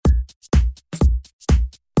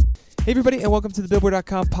Hey everybody, and welcome to the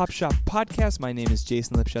Billboard.com Pop Shop Podcast. My name is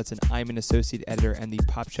Jason Lipschutz, and I'm an associate editor and the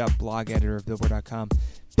Pop Shop blog editor of Billboard.com.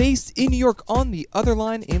 Based in New York, on the other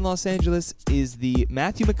line in Los Angeles is the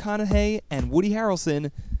Matthew McConaughey and Woody Harrelson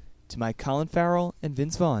to my Colin Farrell and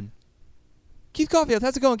Vince Vaughn. Keith Caulfield,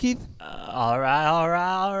 how's it going, Keith? All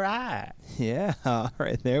right. Yeah, all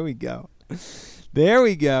right, there we go.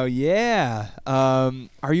 Yeah.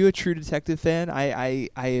 Are you a True Detective fan?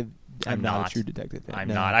 I'm not a True Detective fan. I'm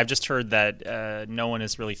not. I've just heard that no one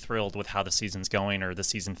is really thrilled with how the season's going or the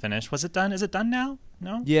season finished. Was it done? Is it done now?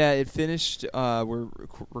 No? Yeah, it finished. We're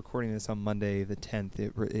recording this on Monday the 10th.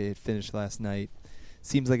 It finished last night.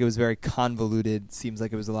 Seems like it was very convoluted. Seems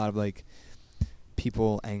like it was a lot of like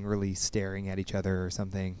people angrily staring at each other or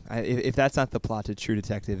something. If that's not the plot to True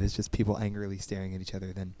Detective, it's just people angrily staring at each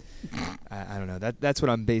other, then I don't know. That's what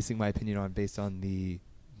I'm basing my opinion on, based on the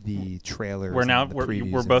trailers.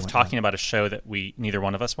 We're both talking about a show that neither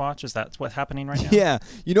one of us watch. Is that what's happening right now? Yeah.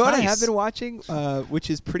 You know what I have been watching,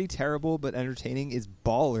 which is pretty terrible but entertaining, is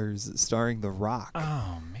Ballers, starring The Rock.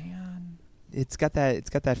 Oh man. It's got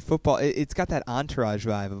that football. It's got that Entourage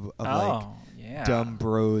vibe of dumb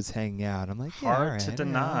bros hanging out. I'm like, yeah, hard to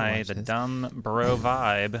deny the dumb bro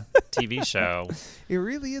vibe TV show. It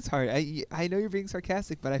really is hard. I know you're being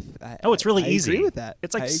sarcastic, but it's really easy. I agree with that.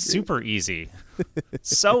 It's like super easy.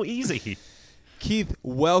 So easy. Keith,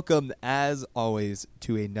 welcome as always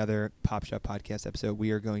to another Pop Shop Podcast episode.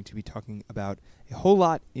 We are going to be talking about a whole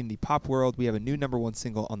lot in the pop world. We have a new #1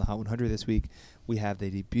 single on the Hot 100 this week. We have the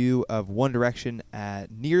debut of One Direction at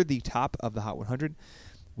near the top of the Hot 100.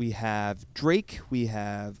 We have Drake, we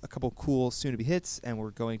have a couple cool soon-to-be hits, and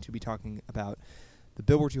we're going to be talking about the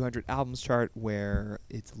Billboard 200 albums chart, where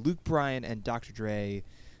it's Luke Bryan and Dr. Dre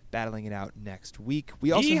battling it out next week.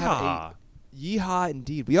 We also have Yeehaw,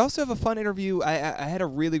 indeed. We also have a fun interview. I had a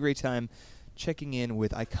really great time checking in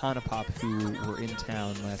with Icona Pop, who were in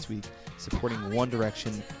town last week supporting One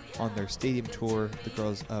Direction on their stadium tour. The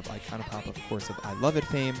girls of Icona Pop, of course, of I Love It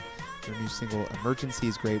fame. Their new single, Emergency,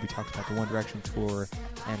 is great. We talked about the One Direction tour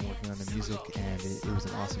and working on the music, and it was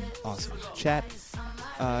an awesome chat.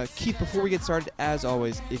 Keith, before we get started, as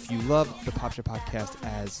always, if you love the Pop Shop Podcast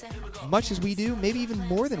as much as we do, maybe even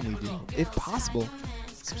more than we do, if possible,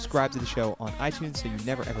 subscribe to the show on iTunes so you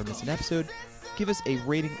never ever miss an episode. Give us a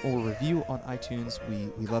rating or review on iTunes.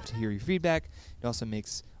 We love to hear your feedback. It also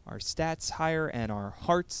makes our stats higher and our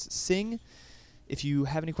hearts sing. If you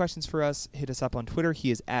have any questions for us, hit us up on Twitter.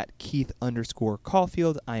 He is at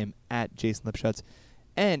Keith_Caulfield. I am at Jason Lipschutz.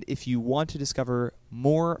 And if you want to discover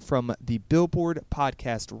more from the Billboard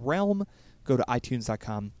podcast realm, go to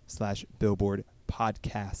itunes.com/Billboard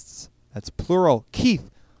podcasts. That's plural.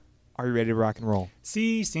 Keith, are you ready to rock and roll?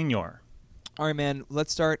 Si, senor. All right, man.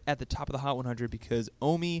 Let's start at the top of the Hot 100 because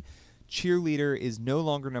Omi, Cheerleader, is no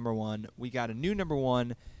longer #1. We got a new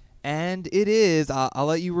 #1. And it is. I'll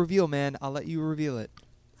let you reveal, man. I'll let you reveal it.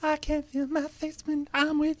 I can't feel my face when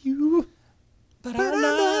I'm with you, but I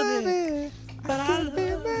love it. But I can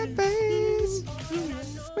feel my face when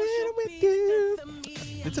I'm with you.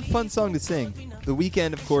 It's a fun song to sing. The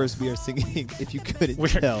Weeknd, of course, we are singing. If you couldn't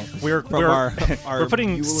tell, we're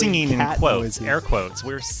putting singing in quotes, noises. Air quotes.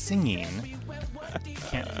 We're singing.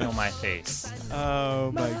 Can't feel my face.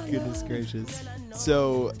 Oh my goodness gracious!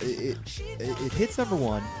 So it hits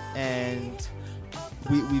 #1, and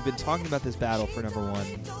we've been talking about this battle for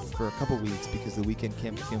 #1 for a couple weeks because the Weeknd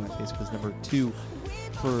Can't Feel My Face was #2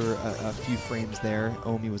 for a few frames there.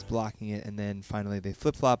 Omi was blocking it, and then finally they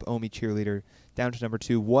flip-flop. Omi, Cheerleader down to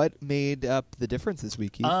 #2. What made up the difference this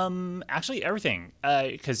week, Keith? Actually everything,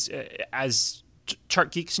 because as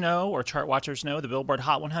chart geeks know or chart watchers know, the Billboard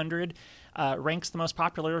Hot 100 ranks the most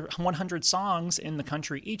popular 100 songs in the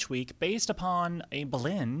country each week based upon a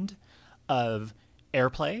blend of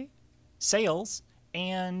airplay, sales,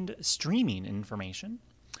 and streaming information.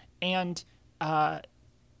 And the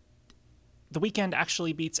Weeknd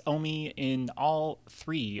actually beats Omi in all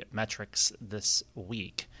 3 metrics this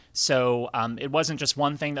week. So it wasn't just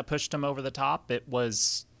one thing that pushed him over the top. It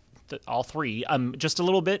was all 3. Just a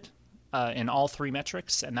little bit in all 3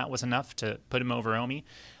 metrics, and that was enough to put him over Omi.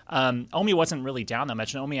 Omi wasn't really down that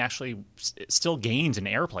much, and Omi actually still gained in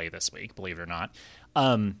airplay this week, believe it or not.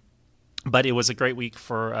 But it was a great week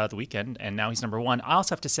for the Weeknd, and now he's #1. I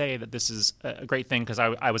also have to say that this is a great thing because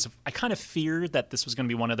I kind of feared that this was going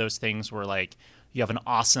to be one of those things where like you have an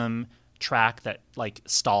awesome track that like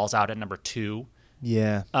stalls out at #2.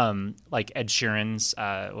 Yeah. Like Ed Sheeran's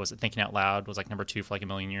was it Thinking Out Loud was like #2 for like a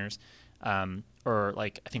million years. Or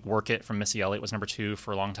like I think "Work It" from Missy Elliott was number 2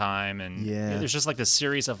 for a long time, and Yeah. there's just like this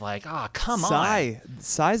series of like, come Psy. on.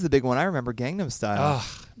 Psy's the big one. I remember Gangnam Style.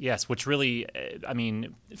 Oh, yes, which really, I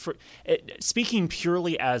mean, speaking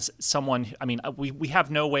purely as someone, I mean, we have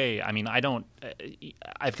no way. I mean, I don't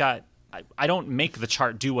make the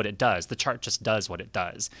chart do what it does. The chart just does what it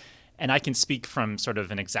does. And I can speak from sort of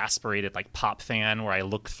an exasperated like pop fan where I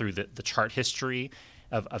look through the chart history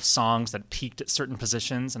of songs that peaked at certain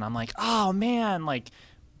positions, and I'm like, oh man, like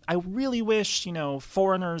I really wish,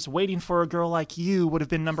 Foreigners Waiting for a Girl Like You would have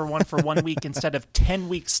been number 1 for 1 week instead of 10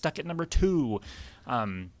 weeks stuck at number 2.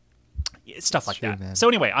 Stuff like that. Man. So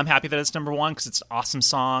anyway, I'm happy that it's number 1 because it's an awesome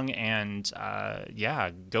song, and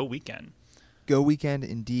go Weeknd. Go Weeknd,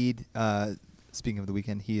 indeed. Speaking of the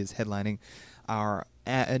Weeknd, he is headlining our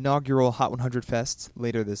inaugural Hot 100 Fest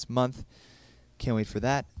later this month. Can't wait for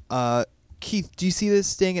that. Keith, do you see this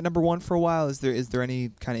staying at number 1 for a while? Is there any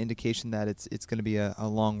kind of indication that it's going to be a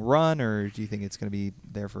long run, or do you think it's going to be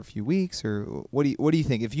there for a few weeks, or what do you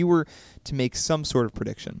think if you were to make some sort of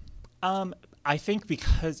prediction? I think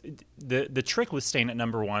because the trick with staying at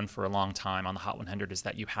number 1 for a long time on the Hot 100 is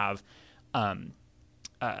that you have a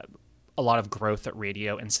lot of growth at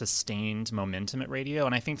radio and sustained momentum at radio,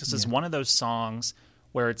 and I think this is one of those songs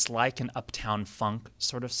where it's like an Uptown Funk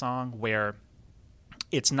sort of song where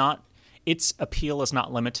its appeal is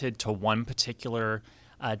not limited to one particular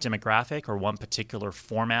demographic or one particular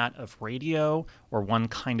format of radio or one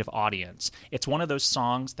kind of audience. It's one of those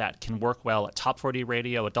songs that can work well at top 40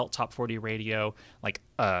 radio, adult top 40 radio, like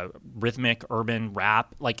rhythmic, urban,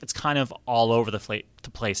 rap. Like it's kind of all over the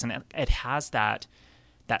place. And it has that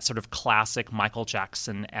sort of classic Michael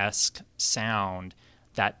Jackson-esque sound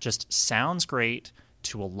that just sounds great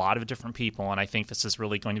to a lot of different people, and I think this is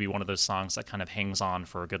really going to be one of those songs that kind of hangs on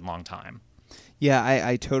for a good long time. Yeah,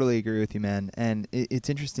 I totally agree with you, man. And it's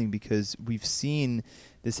interesting because we've seen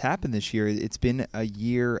this happen this year. It's been a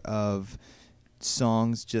year of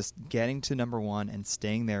songs just getting to number 1 and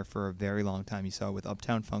staying there for a very long time. You saw it with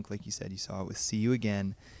Uptown Funk, like you said. You saw it with See You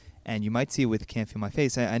Again. And you might see it with Can't Feel My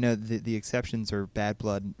Face. I know the exceptions are Bad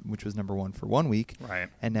Blood, which was number 1 for 1 week. Right.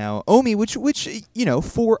 And now Omi, which what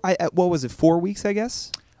was it, 4 weeks, I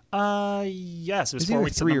guess? Yes, it was 4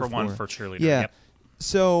 weeks at number 1 for Cheerleader. Yeah. Yep.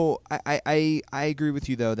 So I agree with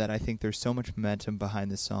you, though, that I think there's so much momentum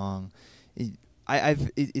behind this song.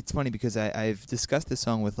 It's funny because I've discussed this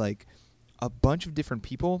song with, like, a bunch of different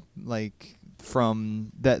people, like,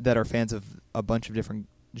 from that are fans of a bunch of different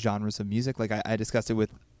genres of music. Like, I discussed it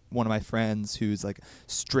with one of my friends who's like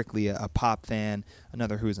strictly a pop fan,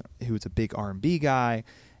 another who's a big R&B guy,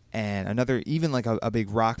 and another even like a big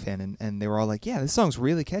rock fan, and they were all like, yeah, this song's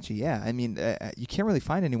really catchy. Yeah, I mean, you can't really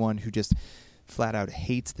find anyone who just flat out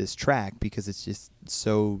hates this track because it's just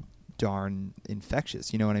so darn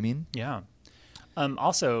infectious. You know what I mean? Yeah.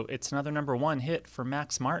 Also, it's another number 1 hit for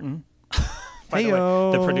Max Martin. By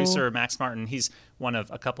Hey-o. the way, the producer Max Martin, he's one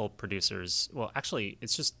of a couple producers. Well, actually,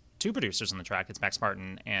 it's just 2 producers on the track. It's Max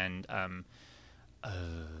Martin and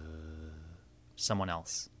someone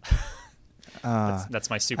else. That's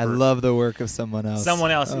my super. I love the work of someone else.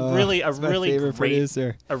 Someone else, really a really great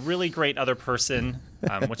producer. A really great other person,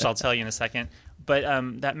 which I'll tell you in a second. But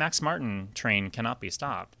that Max Martin train cannot be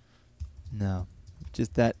stopped. No,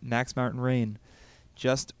 just that Max Martin reign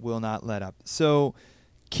just will not let up. So,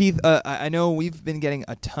 Keith, I know we've been getting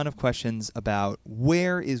a ton of questions about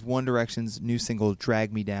where is One Direction's new single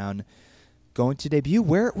 "Drag Me Down" going to debut.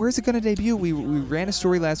 Where is it going to debut? We ran a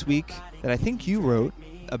story last week that I think you wrote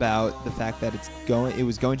about the fact that it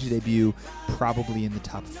was going to debut probably in the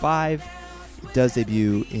top 5. It does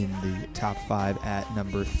debut in the top 5 at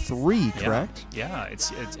number 3, correct? Yeah,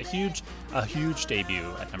 it's a huge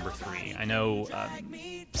debut at number 3. I know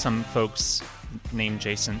some folks named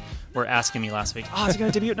Jason were asking me last week, is it going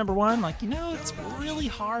to debut at number 1? Like, it's really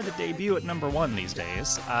hard to debut at number 1 these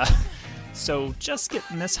days. So just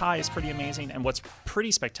getting this high is pretty amazing. And what's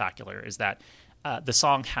pretty spectacular is that the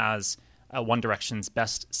song has One Direction's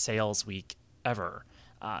best sales week ever.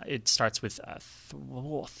 It starts with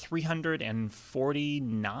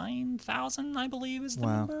 349,000, I believe, is the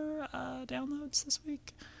number downloads this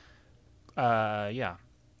week. Yeah.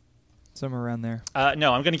 Somewhere around there.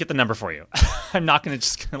 No, I'm going to get the number for you. I'm not going to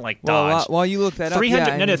just dodge. Well, while you look that up,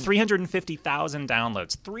 350,000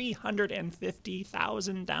 downloads.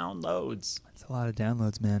 350,000 downloads. That's a lot of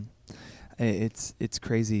downloads, man. It's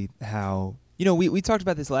crazy how we talked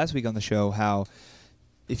about this last week on the show. How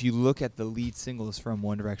if you look at the lead singles from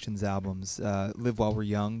One Direction's albums, "Live While We're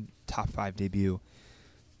Young," top 5 debut,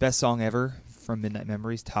 "Best Song Ever" from Midnight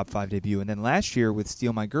Memories, top 5 debut, and then last year with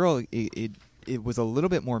 "Steal My Girl," it was a little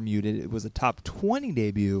bit more muted. It was a top 20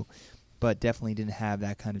 debut, but definitely didn't have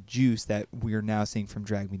that kind of juice that we're now seeing from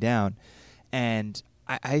Drag Me Down. And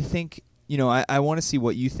I think, I want to see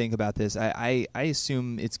what you think about this. I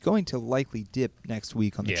assume it's going to likely dip next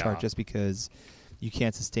week on the chart just because you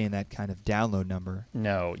can't sustain that kind of download number.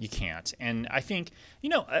 No, you can't. And I think,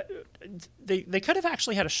 they could have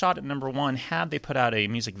actually had a shot at number one had they put out a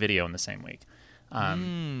music video in the same week.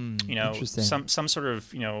 Interesting. Some sort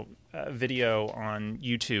of, video on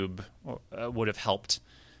YouTube would have helped,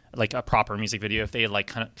 like a proper music video if they had like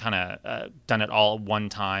kind of done it all at one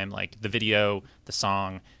time, like the video, the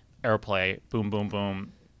song, airplay, boom, boom,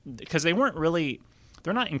 boom. Because they're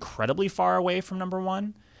not incredibly far away from number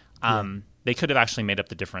one. They could have actually made up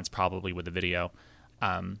the difference probably with the video.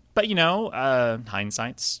 But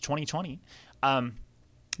hindsight's 2020.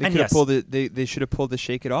 They could have pulled it. They should have pulled the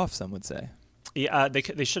Shake It Off, some would say. Yeah,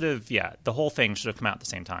 they should have. Yeah, the whole thing should have come out at the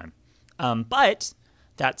same time. But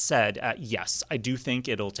that said, yes, I do think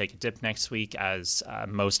it'll take a dip next week, as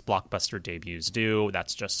most blockbuster debuts do.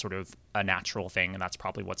 That's just sort of a natural thing, and that's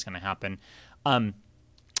probably what's going to happen.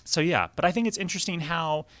 So yeah, but I think it's interesting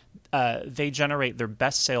how they generate their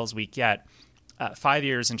best sales week yet. 5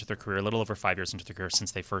 years into their career, a little over 5 years into their career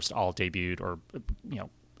since they first all debuted or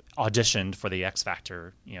auditioned for the X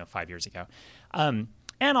Factor 5 years ago. And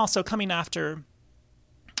also coming after,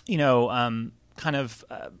 kind of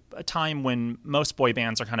a time when most boy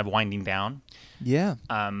bands are kind of winding down. Yeah.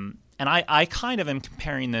 And I kind of am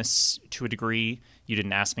comparing this to a degree. You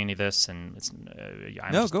didn't ask me any of this, and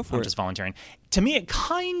go for it. I'm just volunteering. To me, it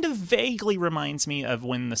kind of vaguely reminds me of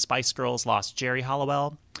when the Spice Girls lost Jerry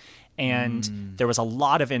Halliwell. And there was a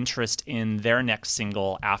lot of interest in their next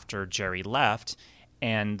single after Jerry left,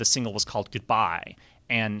 and the single was called Goodbye.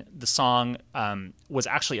 And the song was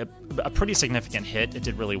actually a pretty significant hit. It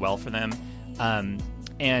did really well for them.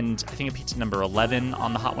 And I think it peaked at number 11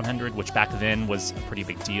 on the Hot 100, which back then was a pretty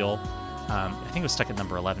big deal. I think it was stuck at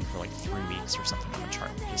number 11 for like 3 weeks or something on the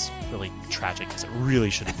chart, which is really tragic because it really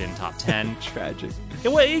should have been top 10. Tragic.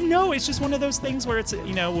 It's just one of those things where it's,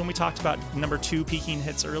 when we talked about number 2 peaking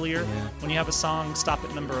hits earlier, when you have a song stop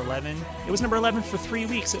at number 11, it was number 11 for 3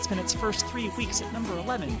 weeks. It's been its first 3 weeks at number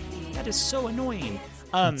 11. That is so annoying.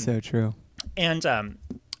 That's so true. And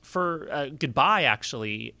for Goodbye,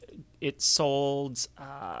 actually, it sold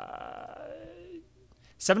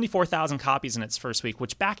 74,000 copies in its first week,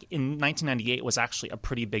 which back in 1998 was actually a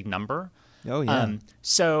pretty big number. Oh, yeah.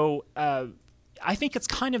 So I think it's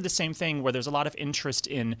kind of the same thing where there's a lot of interest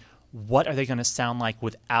in what are they going to sound like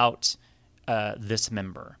without this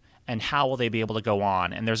member, and how will they be able to go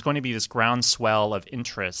on. And there's going to be this groundswell of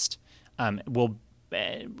interest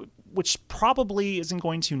which probably isn't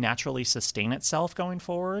going to naturally sustain itself going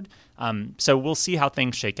forward. So we'll see how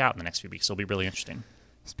things shake out in the next few weeks. It'll be really interesting.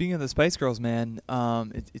 Speaking of the Spice Girls, man,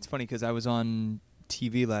 it's funny because I was on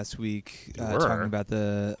TV last week talking about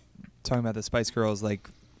the Spice Girls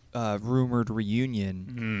rumored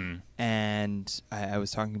reunion, and I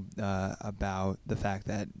was talking about the fact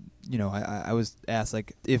that I was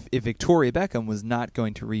asked if Victoria Beckham was not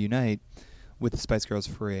going to reunite with the Spice Girls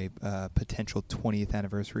for a potential 20th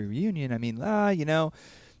anniversary reunion. I mean,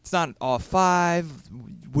 it's not all 5.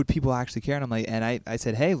 Would people actually care? And I'm like, and I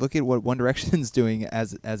said, hey, look at what One Direction's doing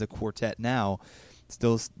as a quartet now,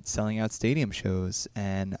 still selling out stadium shows.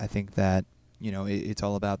 And I think that it's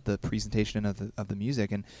all about the presentation of the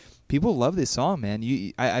music, and people love this song,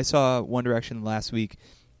 man. I saw One Direction last week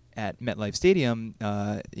at MetLife Stadium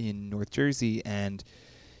in North Jersey, and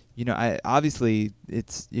obviously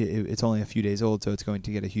it's only a few days old, so it's going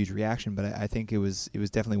to get a huge reaction. But I think it was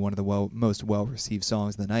definitely one of the most well received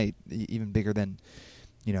songs of the night, even bigger than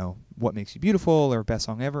What Makes You Beautiful or Best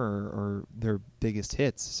Song Ever or their biggest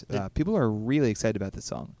hits. People are really excited about this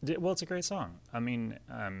song. Well, it's a great song. I mean,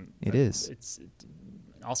 it is. It's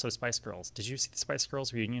also Spice Girls. Did you see the Spice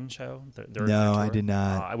Girls reunion show? No, I did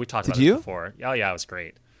not. We talked about it before. Oh yeah, it was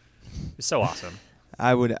great. It was so awesome.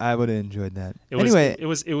 I would have enjoyed that. It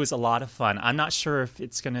was a lot of fun. I'm not sure if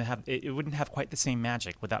it's going to have it wouldn't have quite the same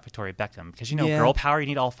magic without Victoria Beckham, because girl power, you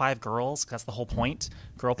need all 5 girls. That's the whole point.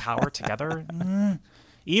 Girl power together.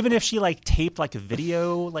 Even if she taped a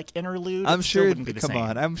video interlude, I'm sure. Wouldn't be the same.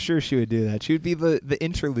 On, I'm sure she would do that. She would be the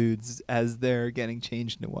interludes as they're getting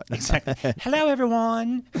changed and whatnot. Exactly. Hello,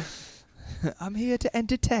 everyone. I'm here to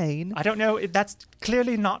entertain. I don't know. That's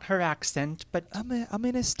clearly not her accent, but I'm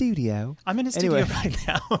in a studio. I'm in a studio right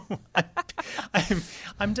now.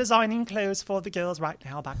 I'm designing clothes for the girls right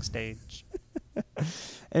now backstage.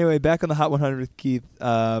 Anyway, back on the Hot 100 with Keith.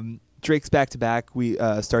 Drake's back to back. We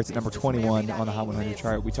starts at number 21 on the Hot 100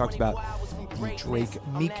 chart. We talked about the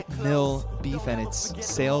Drake-Meek Mill beef and its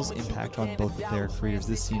sales impact on both of their careers.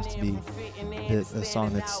 This seems to be the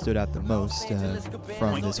song that stood out the most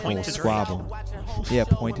from this whole squabble. Yeah,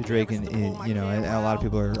 point to Drake, and and a lot of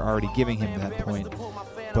people are already giving him that point.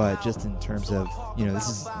 But just in terms of,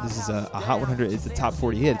 this is a Hot 100. It's a top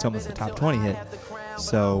 40 hit. It's almost a top 20 hit.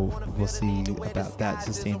 So we'll see about that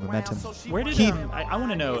sustained momentum. Where did Keith, I want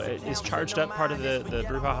to know, is Charged Up part of the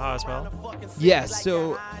brouhaha as well? Yes.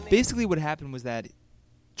 So basically what happened was that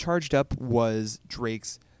Charged Up was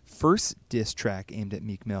Drake's first diss track aimed at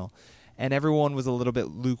Meek Mill. And everyone was a little bit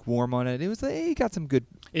lukewarm on it. It was like, hey, he got some good...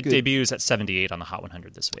 It debuts at 78 on the Hot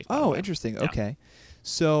 100 this week. Oh, interesting. Yeah. Okay.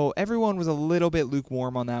 So everyone was a little bit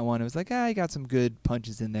lukewarm on that one. It was like, he got some good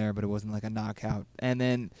punches in there, but it wasn't like a knockout. And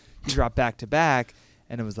then he dropped back to back,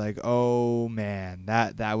 and it was like, oh, man,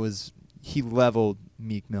 that was... He leveled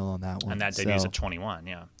Meek Mill on that one. And that debuts at 21,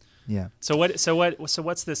 yeah. Yeah. So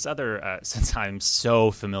what's this other? Since I'm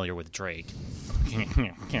so familiar with Drake,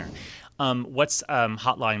 what's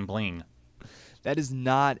Hotline Bling? That is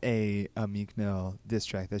not a Meek Mill diss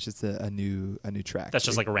track. That's just a new track. That's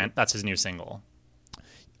just like a rant. That's his new single.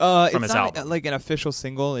 From his album. Like an official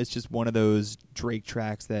single. It's just one of those Drake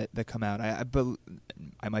tracks that come out.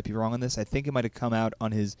 I might be wrong on this. I think it might have come out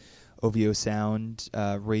on his OVO Sound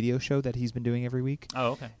radio show that he's been doing every week.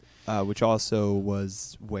 Oh, okay. Which also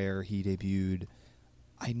was where he debuted.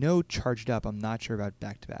 I know Charged Up. I'm not sure about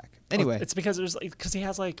Back to Back. Anyway, it's because he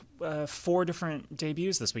has 4 different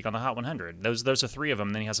debuts this week on the Hot 100. Those are 3 of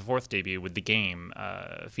them. Then he has a 4th debut with The Game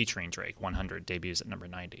featuring Drake. 100 debuts at number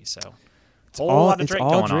 90. So it's a whole lot of Drake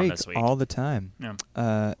going on this week. All the time.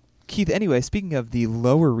 Yeah. Keith, anyway, speaking of the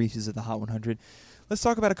lower reaches of the Hot 100, let's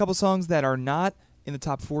talk about a couple songs that are not in the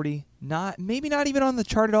top 40, maybe not even on the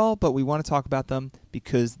chart at all, but we want to talk about them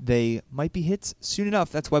because they might be hits soon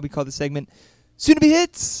enough. That's why we call this segment Soon to Be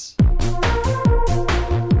Hits. All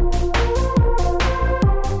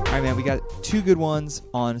right, man, we got 2 good ones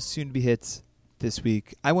on Soon to Be Hits this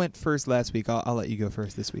week. I went first last week. I'll let you go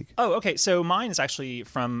first this week. Oh, okay. So mine is actually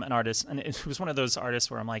from an artist, and it was one of those artists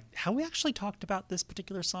where I'm like, have we actually talked about this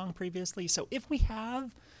particular song previously? So if we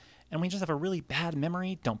have, and we just have a really bad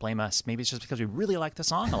memory, don't blame us. Maybe it's just because we really like the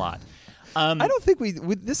song a lot. I don't think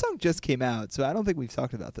this song just came out, so I don't think we've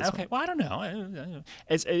talked about this Okay, one. well, I don't know.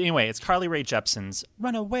 It's Carly Rae Jepsen's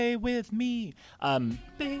Run Away With Me.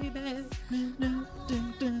 Baby.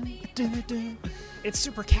 It's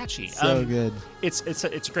super catchy. So good. It's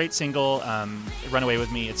a great single, Run Away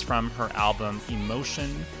With Me. It's from her album Emotion,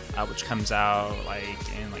 which comes out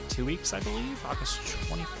in 2 weeks, I believe. August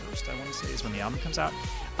 21st, I want to say, is when the album comes out.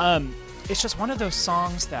 It's just one of those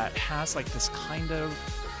songs that has this kind of,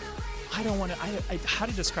 I don't want to, how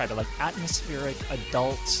to describe it, atmospheric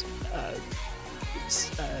adult,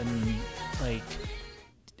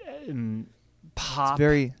 pop. It's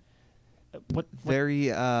very, what?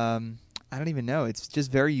 Very, I don't even know. It's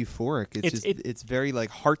just very euphoric. It's very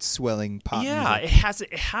heart swelling pop. Yeah, music.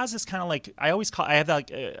 it has this kind of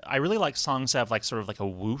I really like songs that have sort of a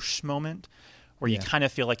whoosh moment where you kind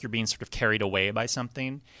of feel like you're being sort of carried away by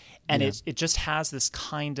something, and it just has this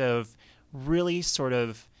kind of really sort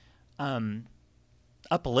of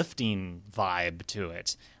uplifting vibe to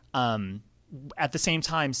it. At the same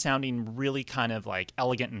time, sounding really kind of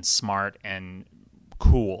elegant and smart and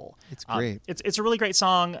cool. It's great. It's a really great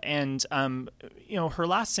song, and her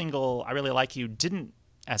last single, I Really Like You, didn't,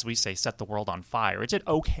 as we say, set the world on fire. It did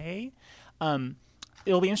okay.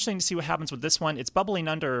 It'll be interesting to see what happens with this one. It's bubbling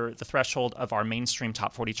under the threshold of our mainstream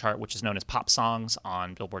top 40 chart, which is known as Pop Songs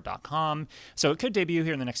on Billboard.com. So it could debut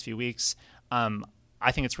here in the next few weeks.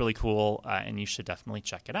 I think it's really cool, and you should definitely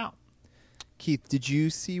check it out. Keith, did you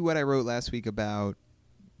see what I wrote last week about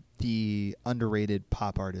the underrated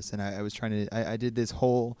pop artists? And I was trying to, I did this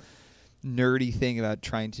whole nerdy thing about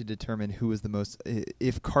trying to determine who was the most,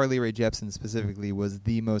 if Carly Rae Jepsen specifically was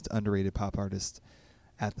the most underrated pop artist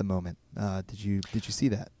at the moment. Did you see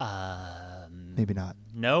that? Maybe not.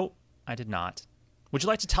 No, I did not. Would you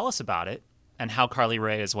like to tell us about it and how Carly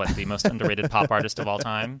Rae is the most underrated pop artist of all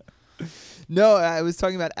time? No, I was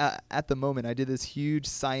talking about at the moment. I did this huge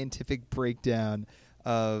scientific breakdown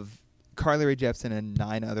of Carly Rae Jepsen and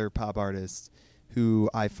 9 other pop artists who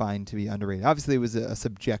I find to be underrated. Obviously, it was a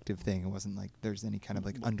subjective thing. It wasn't there's any kind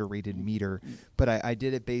of underrated meter. But I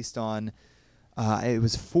did it based on, it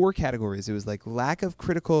was 4 categories. It was lack of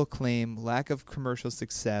critical acclaim, lack of commercial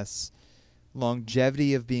success,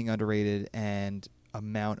 longevity of being underrated, and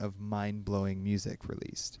amount of mind-blowing music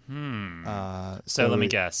released. So let me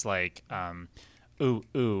guess.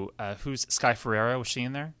 Who's Sky Ferreira? Was she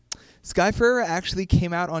in there? Sky Ferreira actually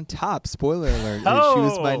came out on top. Spoiler alert.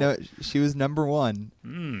 Oh! She was number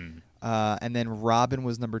 1. And then Robin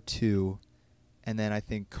was number 2. And then I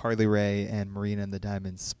think Carly Rae and Marina and the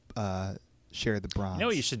Diamonds share the bronze. You know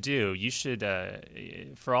what you should do? You should,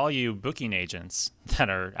 for all you booking agents that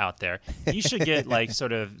are out there, you should get like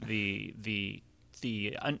sort of the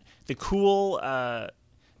cool.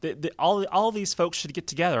 All these folks should get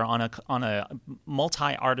together on a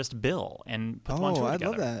multi-artist bill and put them on tour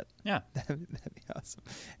together. I'd love that. Yeah, that'd be awesome.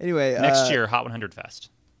 Anyway, next year, Hot 100 Fest.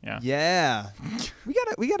 Yeah. Yeah.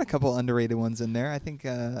 we got a couple underrated ones in there. I think.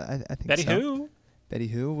 I think Betty so. Who? Betty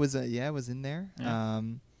Who was in there. Yeah.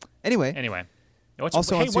 Anyway. What's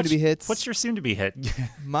soon to be hits. What's your soon to be hit?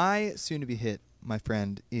 My soon to be hit, my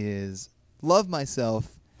friend, is "Love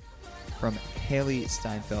Myself" from Haley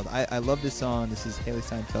Steinfeld. I love this song. This is Haley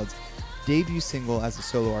Steinfeld's debut single as a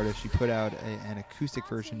solo artist. She put out an acoustic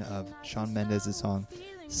version of Shawn Mendes' song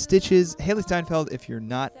 "Stitches." Haley Steinfeld, if you're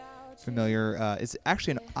not familiar, is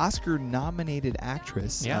actually an Oscar-nominated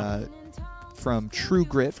actress. Yeah. From True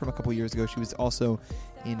Grit from a couple years ago. She was also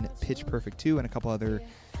in Pitch Perfect 2 and a couple other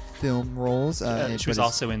film roles. She was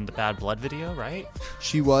also in the Bad Blood video, right?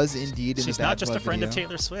 She was indeed in the Bad Blood video. She's not just a friend of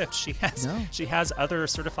Taylor Swift. She has other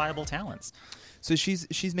certifiable talents. So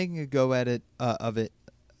she's making a go of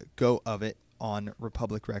it on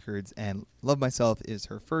Republic Records, and "Love Myself" is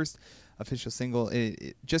her first official single.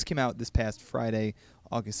 It just came out this past Friday,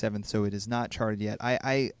 August 7th, so it is not charted yet.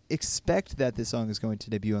 I expect that this song is going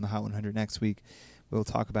to debut on the Hot 100 next week. We'll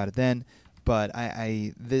talk about it then. But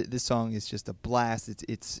this song is just a blast.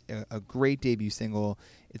 It's a great debut single.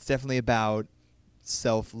 It's definitely about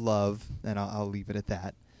self-love, and I'll leave it at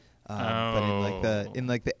that. But in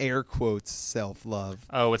the air quotes self-love.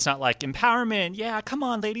 Oh, it's not like empowerment. Yeah, come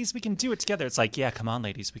on, ladies, we can do it together. It's like, yeah, come on,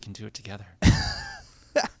 ladies, we can do it together.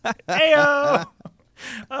 Ayo!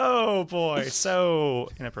 Oh boy, so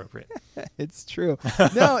inappropriate. It's true.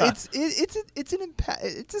 No, it's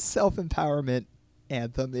a self-empowerment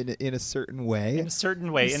anthem in a certain way. In a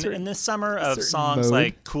certain way. In this summer of songs mode.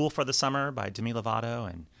 like "Cool for the Summer" by Demi Lovato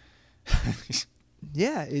and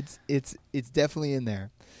yeah, it's definitely in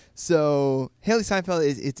there. So Haley Steinfeld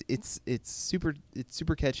it's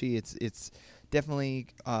super catchy. It's definitely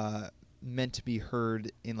meant to be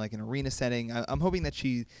heard in like an arena setting. I'm hoping that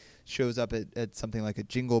she shows up at something like a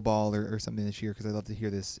Jingle Ball or something this year, because I'd love to hear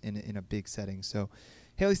this in a big setting. So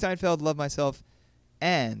Haley Steinfeld, "Love Myself,"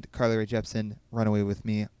 and Carly Rae Jepsen, "Run Away With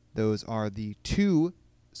Me." Those are the 2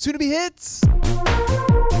 soon-to-be hits.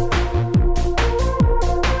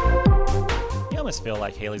 You almost feel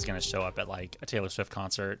like Haley's going to show up at like a Taylor Swift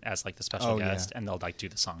concert as like the special guest, and they'll like do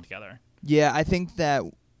the song together. Yeah, I think that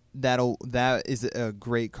is a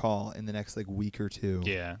great call in the next like week or 2.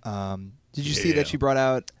 Yeah. Did you see that she brought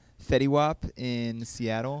out Fetty Wap in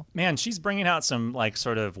Seattle? Man, she's bringing out some like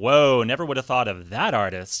sort of whoa, never would have thought of that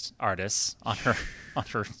artists on her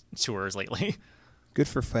tours lately. Good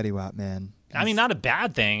for Fetty Wap, man. I mean, not a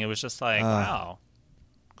bad thing. It was just like wow,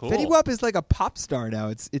 cool. Fetty Wap is like a pop star now.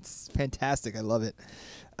 It's fantastic. I love it.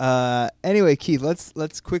 Anyway, Keith,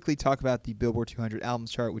 let's quickly talk about the Billboard 200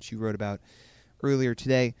 albums chart, which you wrote about earlier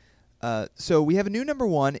today. So we have a new number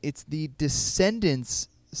 1. It's the Descendants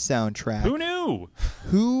soundtrack. Who knew?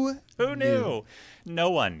 Who knew? No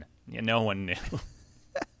one. Yeah, no one knew.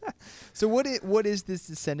 So what is this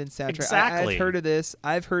Descendants soundtrack? Exactly. I've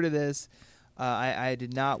heard of this. I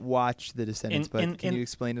did not watch the Descendants, but can you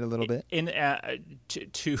explain it a little bit?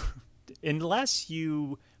 Unless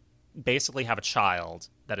you basically have a child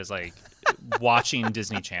that is like watching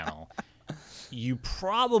Disney Channel, you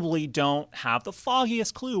probably don't have the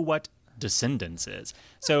foggiest clue what Descendants is.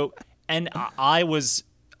 So, and I was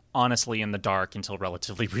honestly in the dark until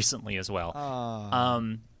relatively recently as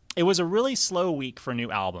well. It was a really slow week for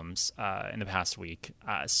new albums in the past week.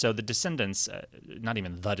 So the Descendants, not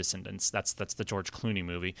even The Descendants, that's the George Clooney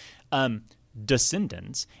movie.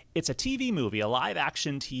 Descendants, it's a TV movie, a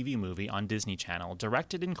live-action TV movie on Disney Channel,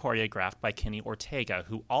 directed and choreographed by Kenny Ortega,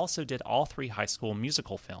 who also did all 3 High School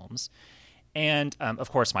Musical films. And,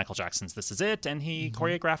 of course, Michael Jackson's This Is It, and he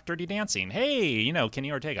choreographed Dirty Dancing. Hey,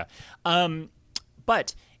 Kenny Ortega.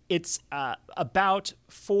 But it's about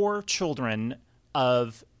 4 children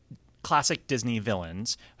of classic Disney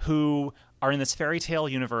villains who are in this fairy tale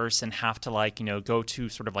universe and have to go to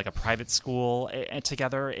sort of like a private school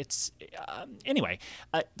together. It's anyway,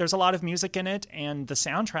 there's a lot of music in it, and the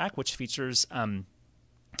soundtrack, which features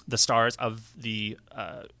the stars of the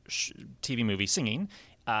TV movie singing,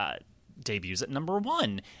 debuts at number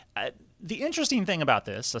 1. The interesting thing about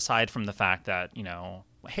this, aside from the fact that,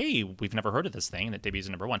 hey, we've never heard of this thing that debuts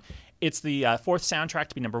at number 1, it's the 4th soundtrack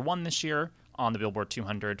to be number 1 this year on the Billboard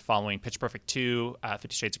 200, following Pitch Perfect 2, 50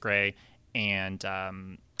 Shades of Grey, and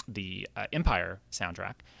the Empire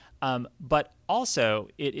soundtrack. But also,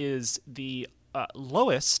 it is the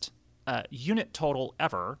lowest unit total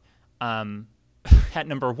ever at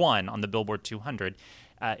number 1 on the Billboard 200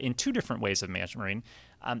 in 2 different ways of measuring.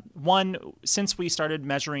 One, since we started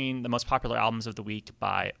measuring the most popular albums of the week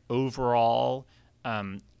by overall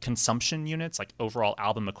consumption units, like overall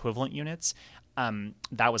album equivalent units,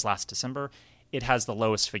 that was last December. It has the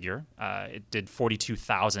lowest figure. It did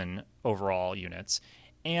 42,000 overall units.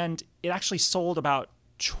 And it actually sold about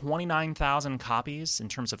 29,000 copies in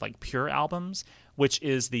terms of like pure albums, which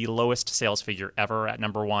is the lowest sales figure ever at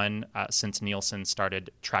number 1 since Nielsen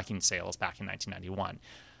started tracking sales back in 1991.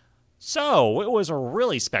 So it was a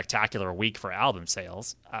really spectacular week for album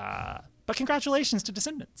sales. But congratulations to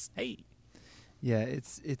Descendants. Hey. Yeah,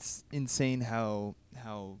 it's insane how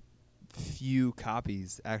few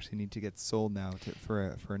copies actually need to get sold now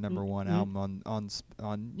for a number 1 album on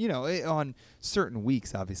certain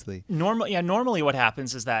weeks, obviously. Normally what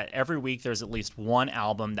happens is that every week there's at least one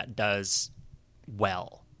album that does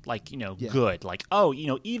well, like good, like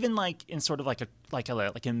even like in sort of like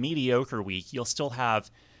a mediocre week, you'll still have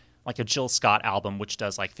like a Jill Scott album which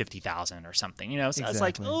does like 50,000 or something. So exactly. It's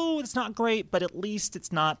like, it's not great, but at least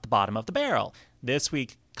it's not the bottom of the barrel. This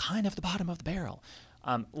week, kind of the bottom of the barrel.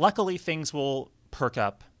 Luckily, things will perk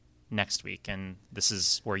up next week, and this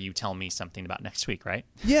is where you tell me something about next week, right?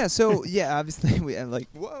 Yeah. So obviously we like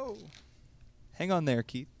whoa, hang on there,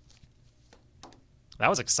 Keith. That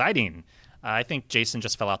was exciting. I think Jason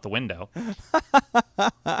just fell out the window.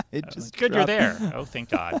 Just good, you're there. Oh, thank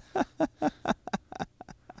God.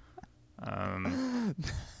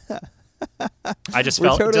 I just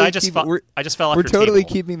fell. Totally I just fell off We're your totally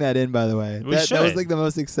table. keeping that in, by the way. That was like the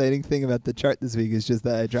most exciting thing about the chart this week is just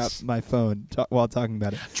that I dropped my phone while talking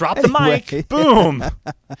about it. Drop the mic. Boom.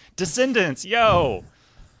 Descendants. Yo.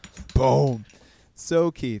 Boom.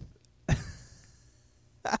 So, Keith.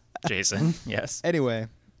 Jason. Yes. Anyway,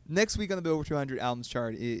 next week on the Billboard 200 albums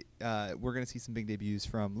chart, we're going to see some big debuts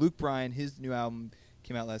from Luke Bryan. His new album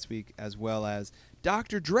came out last week, as well as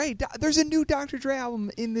Dr. Dre. There's a new Dr. Dre album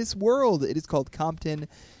in this world. It is called Compton.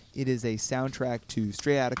 It is a soundtrack to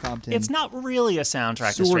Straight Outta Compton. It's not really a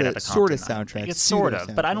soundtrack to Straight Outta Compton. Sort of soundtrack. It's sort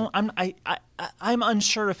of, but I'm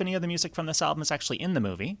unsure if any of the music from this album is actually in the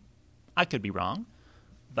movie. I could be wrong,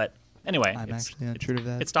 but anyway, I'm actually not sure of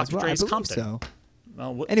that. It's Dr. Dre's Compton. So.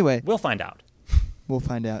 Well, anyway, we'll find out. We'll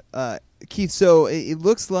find out. Keith, so it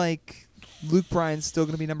looks like Luke Bryan's still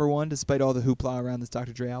going to be number 1 despite all the hoopla around this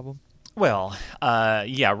Dr. Dre album? Well,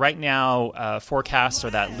 right now forecasts are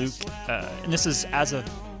that Luke, and this is as of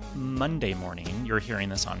Monday morning, you're hearing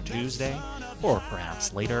this on Tuesday, or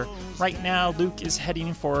perhaps later. Right now, Luke is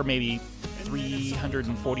heading for maybe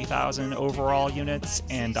 340,000 overall units,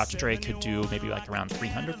 and Dr. Dre could do maybe like around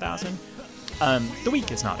 300,000. The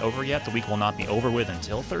week is not over yet. The week will not be over with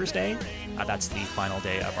until Thursday. That's the final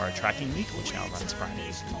day of our tracking week, which now runs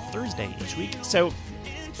Friday through Thursday each week. So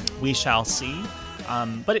we shall see.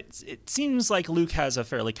 But it seems like Luke has a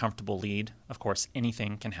fairly comfortable lead. Of course,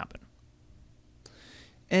 anything can happen.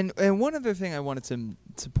 And one other thing I wanted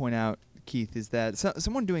to point out, Keith, is that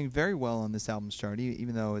someone doing very well on this album's chart,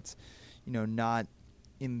 even though it's not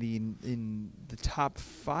in the top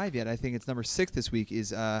 5 yet. I think it's number 6 this week.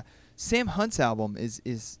 Is Sam Hunt's album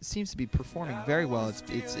seems to be performing very well.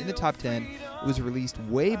 It's in the top 10. It was released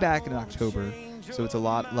way back in October, so it's a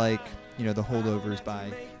lot like the holdovers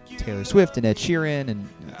by Taylor Swift and Ed Sheeran and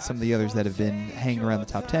some of the others that have been hanging around the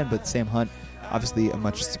top 10. But Sam Hunt, obviously a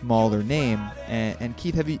much smaller name. And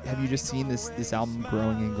Keith, have you just seen this album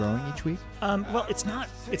growing and growing each week? Well, it's not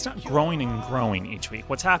growing and growing each week.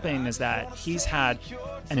 What's happening is that he's had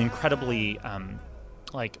an incredibly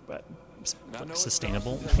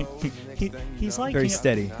sustainable. He's like very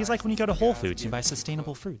steady. He's like when you go to Whole Foods, you buy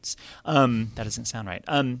sustainable fruits. That doesn't sound right.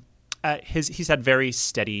 He's had very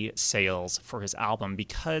steady sales for his album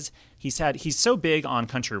because he's so big on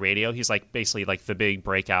country radio. He's like basically like the big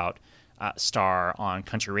breakout star on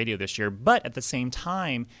country radio this year. But at the same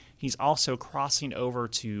time, he's also crossing over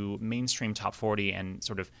to mainstream top 40 and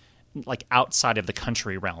sort of like outside of the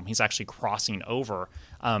country realm. He's actually crossing over.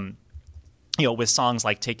 With songs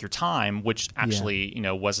like "Take Your Time," which actually,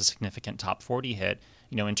 was a significant top 40 hit,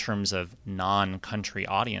 in terms of non-country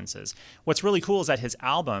audiences. What's really cool is that his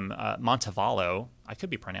album, Montevallo, I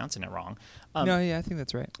could be pronouncing it wrong. I think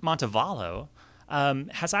that's right. Montevallo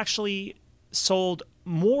has actually sold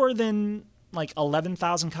more than like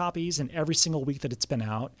 11,000 copies in every single week that it's been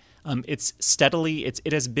out.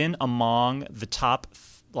 It has been among the top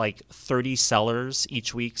 30 sellers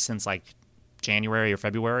each week since like January or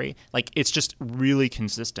February. Like, it's just really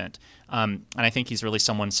consistent. And I think he's really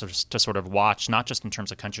someone to sort of watch, not just in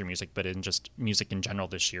terms of country music, but in just music in general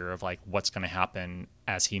this year, of like what's going to happen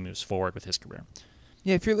as he moves forward with his career.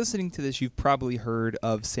 Yeah, if you're listening to this, you've probably heard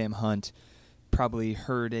of Sam Hunt, probably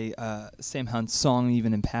heard a Sam Hunt song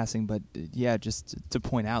even in passing, but yeah, just to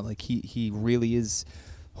point out, like he really is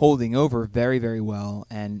holding over very, very well,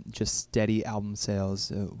 and just steady album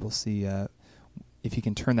sales. We'll see if he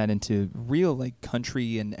can turn that into real like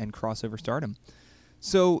country and crossover stardom.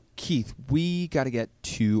 So Keith, we got to get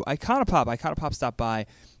to Icona Pop. Icona Pop stopped by.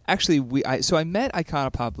 Actually, I met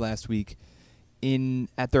Icona Pop last week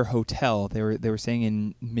at their hotel. They were staying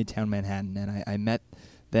in Midtown Manhattan, and I met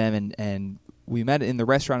them and we met in the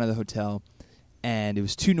restaurant of the hotel, and it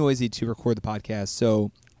was too noisy to record the podcast.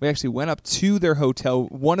 So we actually went up to their hotel,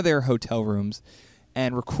 one of their hotel rooms,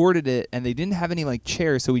 and recorded it, and they didn't have any like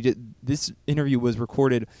chairs, so this interview was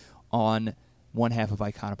recorded on one half of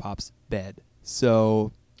Icona Pop's bed.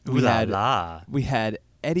 So we had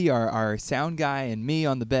Eddie, our sound guy, and me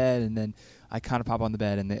on the bed, and then Icona Pop on the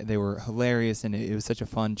bed, and they were hilarious, and it was such a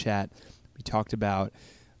fun chat. We talked about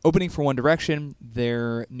opening for One Direction,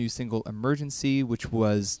 their new single Emergency, which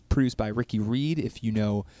was produced by Ricky Reed. If you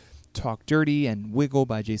know Talk Dirty and Wiggle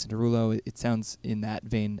by Jason Derulo, it sounds in that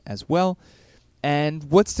vein as well. And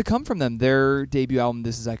what's to come from them? Their debut album,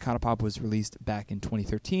 This Is Icona Pop, was released back in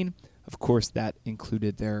 2013. Of course, that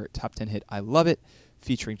included their top 10 hit, I Love It,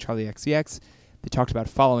 featuring Charlie XCX. They talked about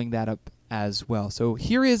following that up as well. So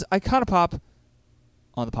here is Icona Pop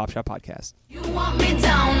on the Pop Shop Podcast. You want me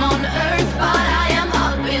down on earth, but I am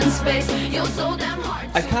up in space. You're so damn hard.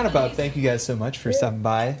 Icona Pop, thank you guys so much for stopping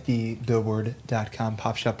by the Billboard.com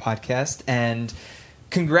Pop Shop Podcast. And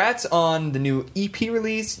congrats on the new EP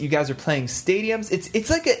release. You guys are playing stadiums. It's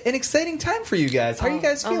like an exciting time for you guys. How are you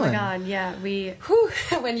guys feeling? Oh my god, yeah.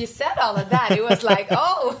 When you said all of that, it was like,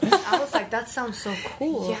 oh. I was like, that sounds so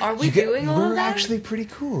cool. Yeah. Are we doing all of We're that? actually pretty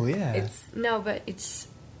cool, yeah.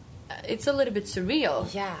 It's a little bit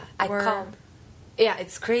surreal. Yeah,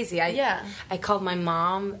 it's crazy. I called my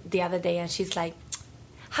mom the other day, and she's like,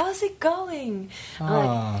 how's it going? I'm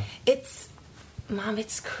like, Mom,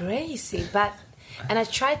 it's crazy, and I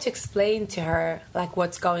tried to explain to her like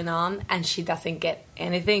what's going on, and she doesn't get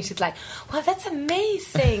anything. She's like, "Well, that's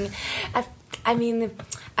amazing. I mean,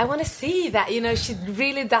 I want to see that." She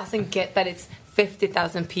really doesn't get that it's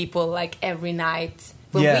 50,000 people like every night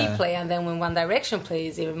when we play, and then when One Direction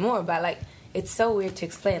plays even more. But like, it's so weird to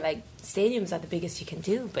explain. Like, stadiums are the biggest you can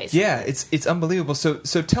do, basically. Yeah, it's unbelievable. So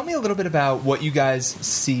tell me a little bit about what you guys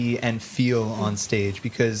see and feel on stage,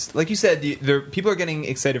 because, like you said, people are getting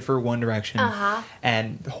excited for One Direction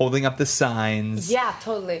and holding up the signs. Yeah,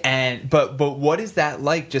 totally. But what is that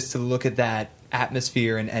like, just to look at that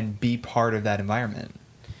atmosphere and be part of that environment?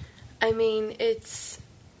 I mean, it's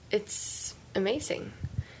amazing.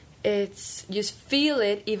 It's you feel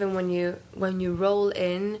it even when you roll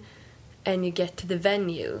in and you get to the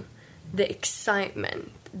venue. The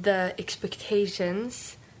excitement, the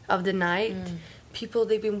expectations of the night. People,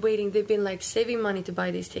 they've been waiting. They've been like saving money to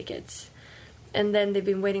buy these tickets, and then they've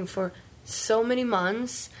been waiting for so many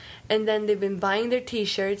months, and then they've been buying their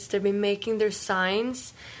T-shirts. They've been making their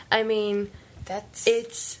signs. I mean,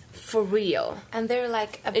 it's for real, and they're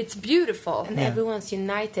like, it's beautiful, and everyone's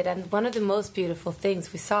united. And one of the most beautiful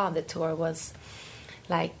things we saw on the tour was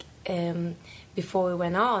like. Before we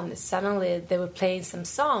went on, suddenly they were playing some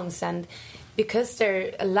songs, and because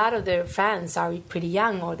a lot of their fans are pretty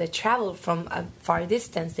young, or they travel from a far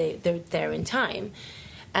distance, they're there in time,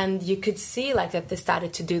 and you could see like that they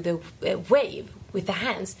started to do the wave with the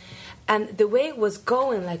hands, and the wave was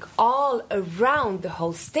going like all around the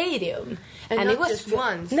whole stadium, and it was just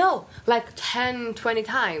once. No, like 10, 20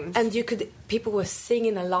 times, and people were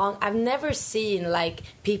singing along. I've never seen like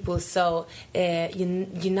people so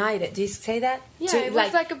united. Do you say that? Yeah, it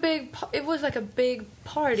was like a big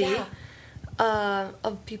party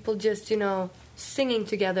of people just singing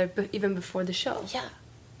together, even before the show. Yeah.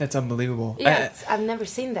 That's unbelievable. Yeah, I've never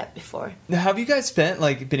seen that before. Now, have you guys been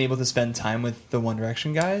able to spend time with the One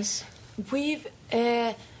Direction guys? We've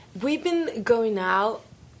been going out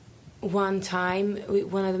one time with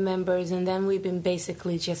one of the members, and then we've been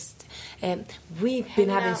basically just we've been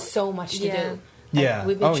having so much to do. Yeah,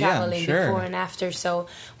 we've been traveling sure. before and after, so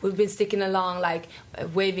we've been sticking along, like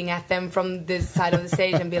waving at them from this side of the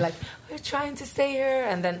stage and be like, "We're trying to stay here,"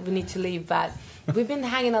 and then we need to leave. But we've been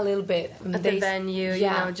hanging a little bit at the venue,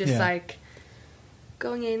 like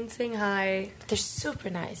going in, saying hi. They're super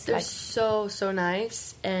nice. They're so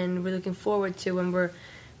nice, and we're looking forward to when we're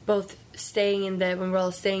both staying in the when we're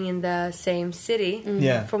all staying in the same city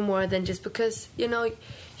Yeah. for more than just because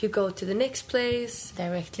you go to the next place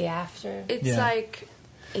directly after. it's Yeah.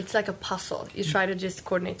 it's like a puzzle. You try to just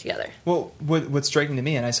coordinate together. Well, what's striking to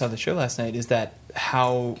me, and I saw the show last night, is that how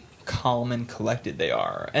calm and collected they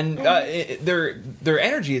are, and their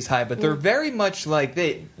energy is high, but they're very much like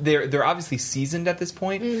they're obviously seasoned at this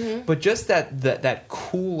point, but just that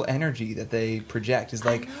cool energy that they project is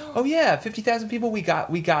like, oh yeah, 50,000 people, we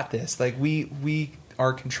got this, like we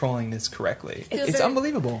are controlling this correctly. It's very-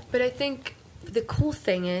 unbelievable. But I think the cool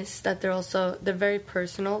thing is that they're very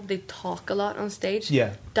personal. They talk a lot on stage,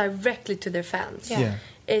 Yeah. directly to their fans. Yeah.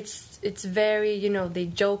 It's very, they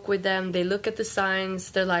joke with them, they look at the signs,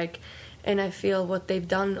 they're like, and I feel what they've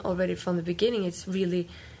done already from the beginning, it's really,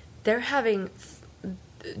 they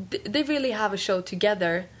really have a show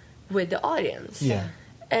together with the audience. Yeah.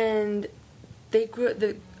 And the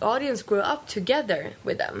audience grew up together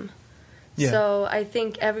with them. Yeah. So I think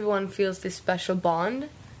everyone feels this special bond.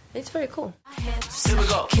 It's very cool. Here we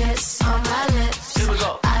go. Kiss on my lips. Here we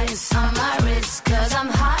go. Ice on my wrist, 'cause I'm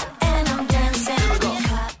hot and I'm dancing.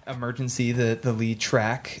 Emergency, the lead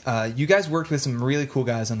track. You guys worked with some really cool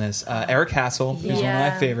guys on this. Eric Hassel, who's one of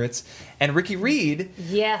my Yeah. favorites, and Ricky Reed,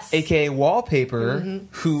 Yes. aka Wallpaper,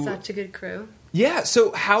 who. Such a good crew. Yeah.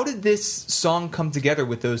 So how did this song come together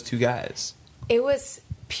with those two guys? It was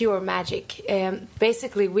pure magic.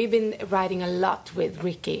 Basically, we've been writing a lot with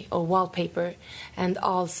Ricky or Wallpaper, and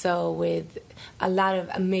also with a lot of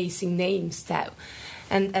amazing names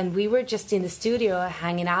and we were just in the studio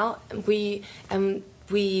hanging out. We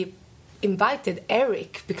invited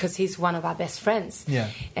Eric because he's one of our best friends. Yeah.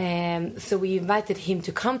 So we invited him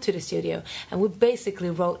to come to the studio, and we basically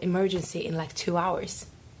wrote Emergency in like 2 hours.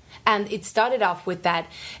 And it started off with that.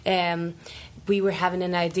 We were having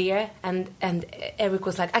an idea, and Eric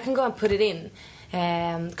was like, I can go and put it in.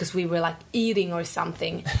 Because we were like eating or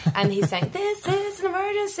something. And he sang, this is an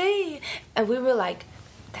emergency. And we were like,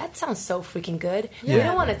 that sounds so freaking good. We Yeah.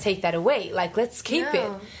 don't want to take that away. Like, let's keep it.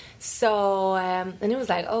 No. So, and it was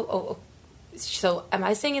like, oh. So, am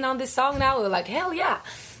I singing on this song now? We were like, hell yeah.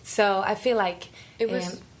 So, I feel like... It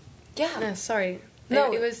was... yeah. No, sorry.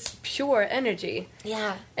 No. It was pure energy.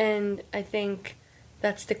 Yeah. And I think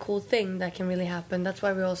that's the cool thing that can really happen. That's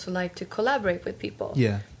why we also like to collaborate with people.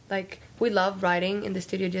 Yeah. Like, we love writing in the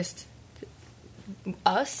studio, just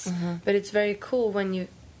us. But it's very cool when you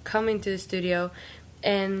come into the studio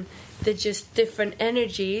and the just different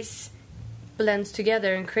energies blends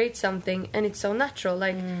together and create something, and it's so natural.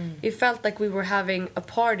 Like, it felt like we were having a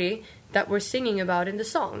party that we're singing about in the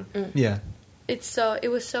song. Yeah. It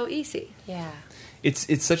was so easy. Yeah.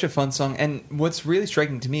 It's such a fun song, and what's really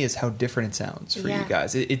striking to me is how different it sounds for you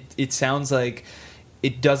guys. It sounds like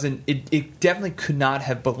it definitely could not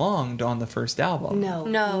have belonged on the first album.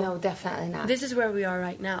 No, definitely not. This is where we are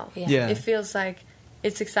right now. Yeah. It feels like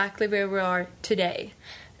it's exactly where we are today.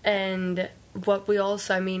 And what we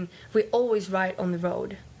also, we always write on the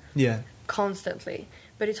road Yeah. constantly.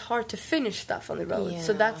 But it's hard to finish stuff on the road.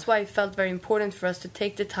 So Yeah. that's why it felt very important for us to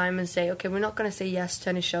take the time and say, okay, we're not going to say yes to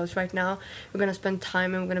any shows right now. We're going to spend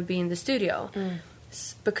time and we're going to be in the studio.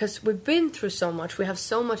 Because we've been through so much. We have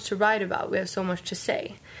so much to write about. We have so much to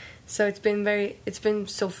say. So it's been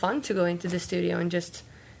so fun to go into the studio and just,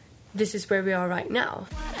 this is where we are right now.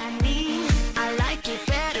 I need, I like it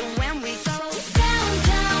better when we go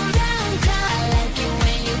downtown, downtown. I like it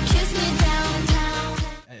when you kiss me downtown.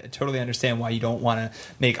 I totally understand why you don't want to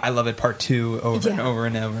make I Love It Part 2 over and over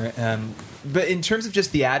and over. But in terms of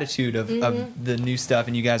just the attitude of the new stuff,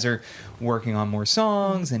 and you guys are working on more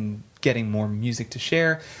songs and getting more music to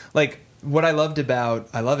share, like, what I loved about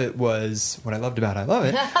I Love It was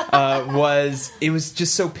it was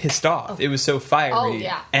just so pissed off. It was so fiery. Oh,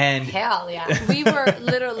 yeah. And hell yeah. We were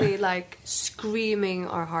literally like screaming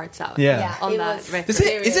our hearts out. Yeah. On it that was record.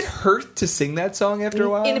 Is it hurt to sing that song after a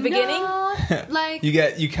while? in the beginning. No, like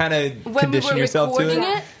you kind of when we condition were yourself to recording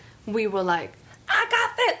it. we were like, I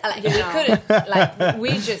got this. Like, we couldn't. Like,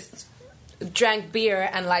 we just drank beer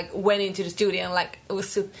and like went into the studio and like it was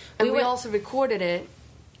super. and we went- also recorded it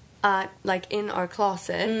at in our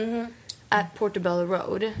closet at Portobello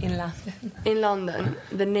Road in London. in London.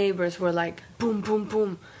 The neighbors were like, boom, boom,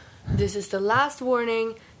 boom. This is the last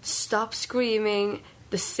warning. Stop screaming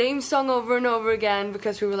the same song over and over again,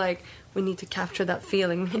 because we were like, we need to capture that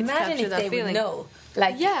feeling. We need to Imagine capture if that they feeling. would know.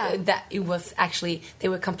 Like, Yeah. that it was actually, they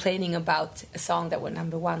were complaining about a song that were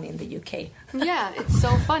 #1 in the UK. Yeah, it's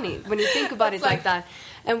so funny when you think about it It's like like- that.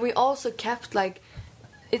 And we also kept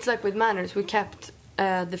it's like with Manners, we kept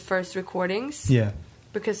the first recordings. Yeah.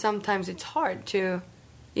 Because sometimes it's hard to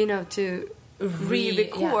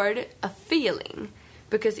re-record a feeling.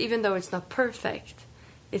 because even though it's not perfect,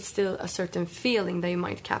 it's still a certain feeling that you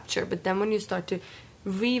might capture. But then when you start to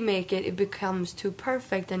remake it, it becomes too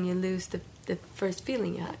perfect, and you lose the first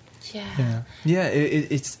feeling you had. Yeah.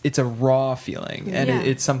 It's a raw feeling, and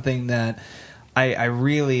it's something that I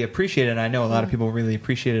really appreciate, and I know a lot of people really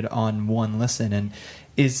appreciate it on one listen. And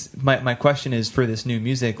is my question is, for this new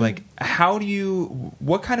music, like,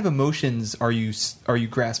 what kind of emotions are you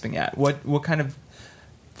grasping at? What kind of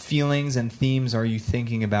feelings and themes are you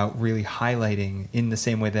thinking about really highlighting in the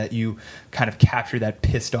same way that you kind of capture that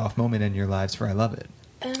pissed off moment in your lives for I Love It?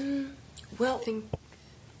 Well, I think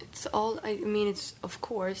it's of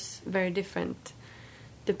course very different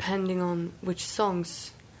depending on which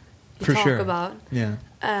songs you talk about. Yeah.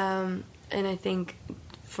 And I think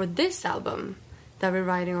for this album that we're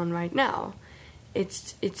writing on right now,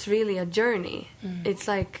 it's really a journey. It's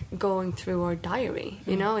like going through our diary.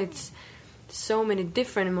 You know, it's so many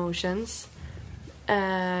different emotions.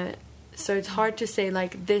 So it's hard to say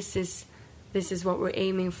like this is what we're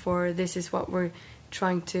aiming for. This is what we're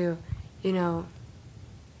trying to,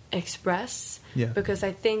 express. Yeah. Because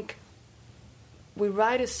I think we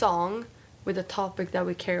write a song with a topic that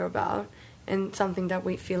we care about and something that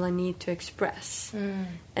we feel a need to express.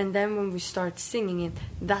 And then when we start singing it,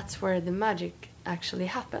 that's where the magic actually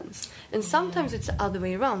happens. And sometimes it's the other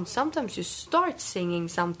way around. Sometimes you start singing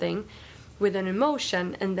something with an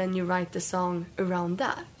emotion, and then you write the song around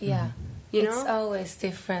that. Yeah. It's always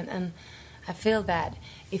different, and I feel that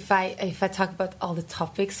if I talk about all the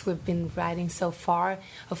topics we've been writing so far,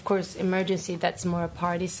 of course, Emergency, that's more a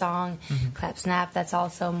party song. Clap Snap, that's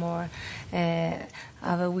also more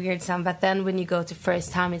of a weird song. But then when you go to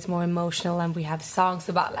First Time, it's more emotional, and we have songs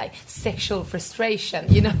about like sexual frustration.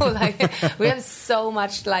 Like we have so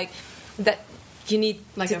much like that you need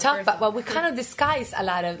to talk about. But we kind of disguise a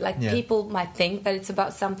lot of people might think that it's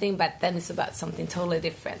about something, but then it's about something totally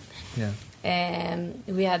different. Yeah. And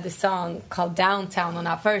we had this song called Downtown on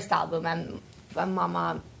our first album, and our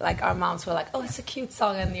moms were like, "Oh, it's a cute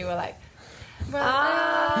song," and you were like,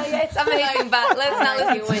 yeah, it's amazing, but let's not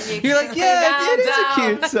listen to it. You're like, yeah, it is a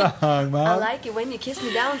cute song, Mom. I like it when you kiss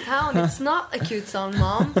me downtown. It's not a cute song,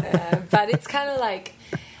 Mom. But it's kind of like,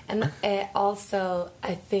 and also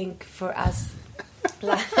I think for us.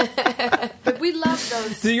 But we love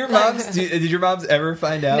those. Did your moms ever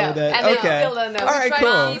find out no, that? And okay, they still don't know. All right,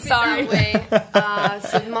 cool. Sorry.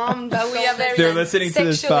 So Mom, but we are very they're listening to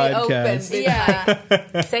this podcast. Open.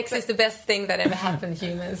 Yeah, sex is the best thing that ever happened to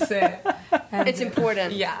humans. It's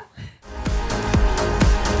important. Yeah.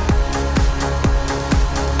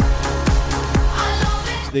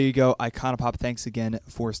 There you go, Icona Pop. Thanks again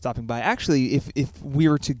for stopping by. Actually, if we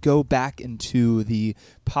were to go back into the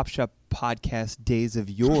Pop Shop podcast days of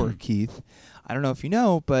yore, Keith, I don't know if you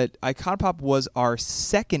know, but Icona Pop was our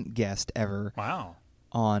second guest ever. Wow.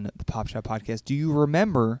 On the Pop Shop podcast. Do you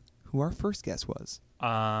remember who our first guest was?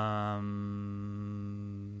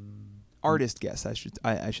 Artist guest, I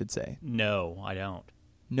should say. No, I don't.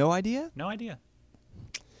 No idea? No idea.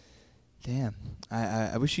 Damn.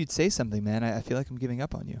 I wish you'd say something, man. I feel like I'm giving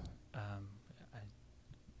up on you.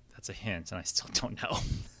 That's a hint, and I still don't know.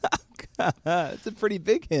 It's a pretty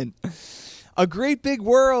big hint. A Great Big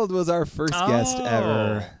World was our first guest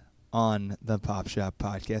ever on the Pop Shop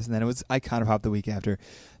podcast, and then it was Icona Pop the week after.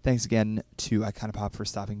 Thanks again to Icona Pop for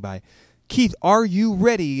stopping by. Keith, are you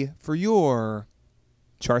ready for your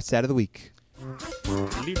chart stat of the week? Hey,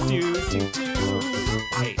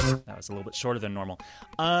 that was a little bit shorter than normal.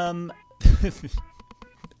 That's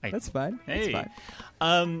fine. Hey, That's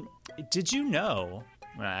fine. Did you know?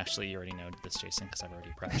 Well, actually, you already know this, Jason, because I've already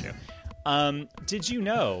prepped you. Did you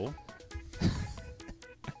know?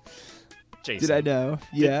 Jason, did I know?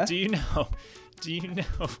 Yeah. Do you know? Do you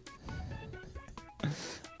know?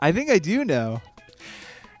 I think I do know.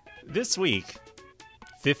 This week,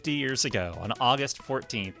 50 years ago, on August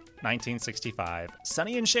 14th, 1965,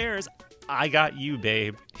 Sonny and Cher's I Got You,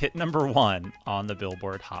 Babe hit number 1 on the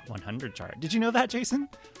Billboard Hot 100 chart. Did you know that, Jason?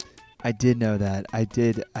 I did know that. I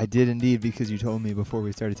did indeed, because you told me before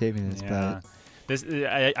we started taping this. Yeah. But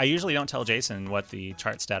I usually don't tell Jason what the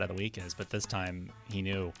chart stat of the week is, but this time he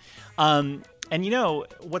knew. And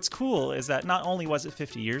what's cool is that not only was it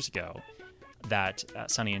 50 years ago that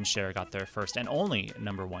Sonny and Cher got their first and only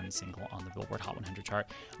number 1 single on the Billboard Hot 100 chart,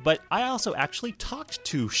 but I also actually talked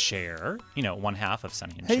to Cher, one half of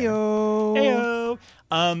Sonny and Cher. Heyo!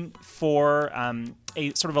 For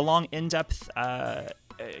a sort of a long, in-depth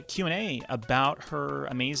Q&A about her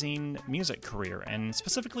amazing music career, and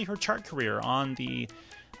specifically her chart career on the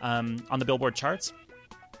Billboard charts.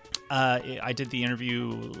 I did the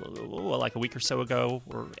interview like a week or so ago,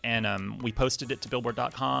 and we posted it to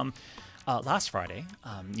Billboard.com. last Friday.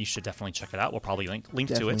 You should definitely check it out. We'll probably link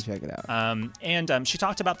Definitely to it. check it out. And she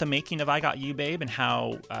talked about the making of I Got You, Babe, and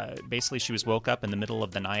how basically she was woke up in the middle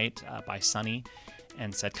of the night by Sunny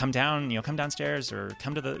and said, come downstairs or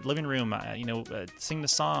come to the living room, sing the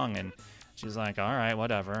song. And she's like, all right,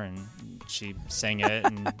 whatever. And she sang it,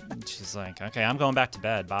 and she's like, okay, I'm going back to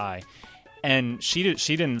bed. Bye. And she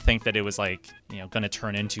didn't think that it was like, going to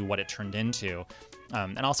turn into what it turned into.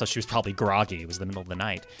 And also, she was probably groggy. It was the middle of the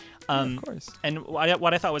night. Of course. And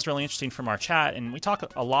what I thought was really interesting from our chat, and we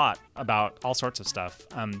talk a lot about all sorts of stuff,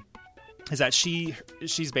 is that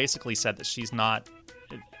she's basically said that she's not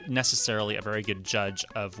necessarily a very good judge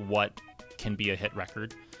of what can be a hit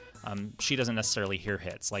record. She doesn't necessarily hear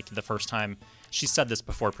hits. Like the first time, she said this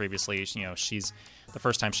before previously, the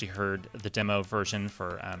first time she heard the demo version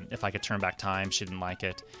for If I Could Turn Back Time, she didn't like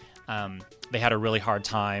it. They had a really hard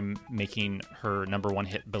time making her number one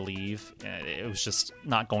hit Believe. It was just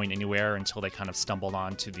not going anywhere until they kind of stumbled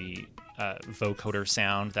onto the vocoder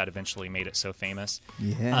sound that eventually made it so famous.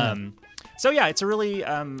 Yeah. It's a really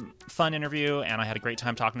fun interview, and I had a great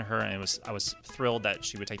time talking to her, and I was thrilled that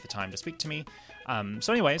she would take the time to speak to me.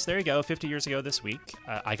 Anyways, there you go. 50 years ago this week,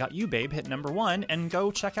 I Got You, Babe hit number 1, and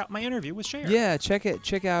go check out my interview with Cher. Yeah, check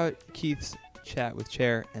out Keith's chat with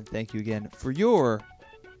Cher, and thank you again for your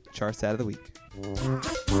chart stat of the week.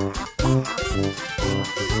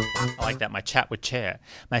 I like that. My chat with Cher.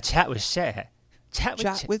 My chat with Cher. Chat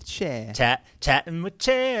with Cher. Chatting with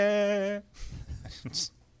Cher.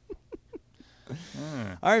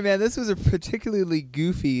 All right, man. This was a particularly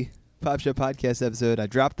goofy Pop Shop Podcast episode. I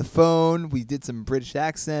dropped the phone. We did some British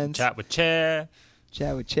accents. Chat with Cher.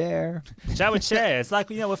 Chat with Cher. Chat with Cher. It's like,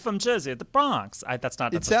 we're from Jersey, the Bronx. That's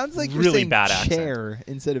It sounds like really you're saying bad chair accent.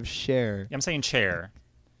 instead of share. I'm saying chair.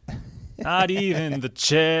 Not even the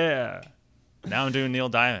chair. Now I'm doing Neil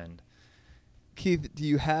Diamond. Keith, do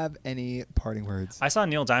you have any parting words? I saw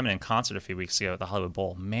Neil Diamond in concert a few weeks ago at the Hollywood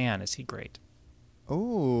Bowl. Man, is he great.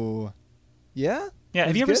 Oh. Yeah? Yeah, have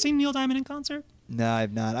That's you ever good? seen Neil Diamond in concert? No,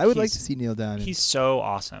 I've not. I would like to see Neil Diamond. He's so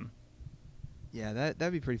awesome. Yeah,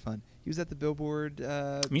 that'd be pretty fun. He was at the Billboard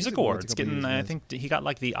Music Awards. I think he got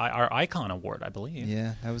like our Icon Award, I believe.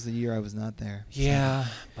 Yeah, that was the year I was not there. Yeah,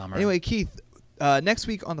 bummer. Anyway, Keith, next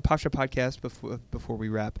week on the Pop Shop Podcast, before we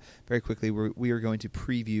wrap, very quickly, we are going to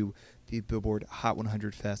preview the Billboard Hot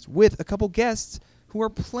 100 Fest with a couple guests who are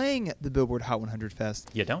playing the Billboard Hot 100 Fest.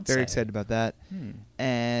 You don't Very say. excited about that.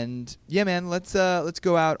 And yeah, man, let's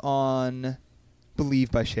go out on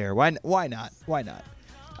Believe by Cher. Why not? Why not?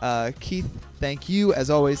 Keith, thank you as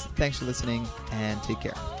always. Thanks for listening, and take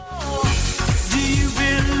care. Do you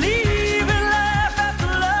believe?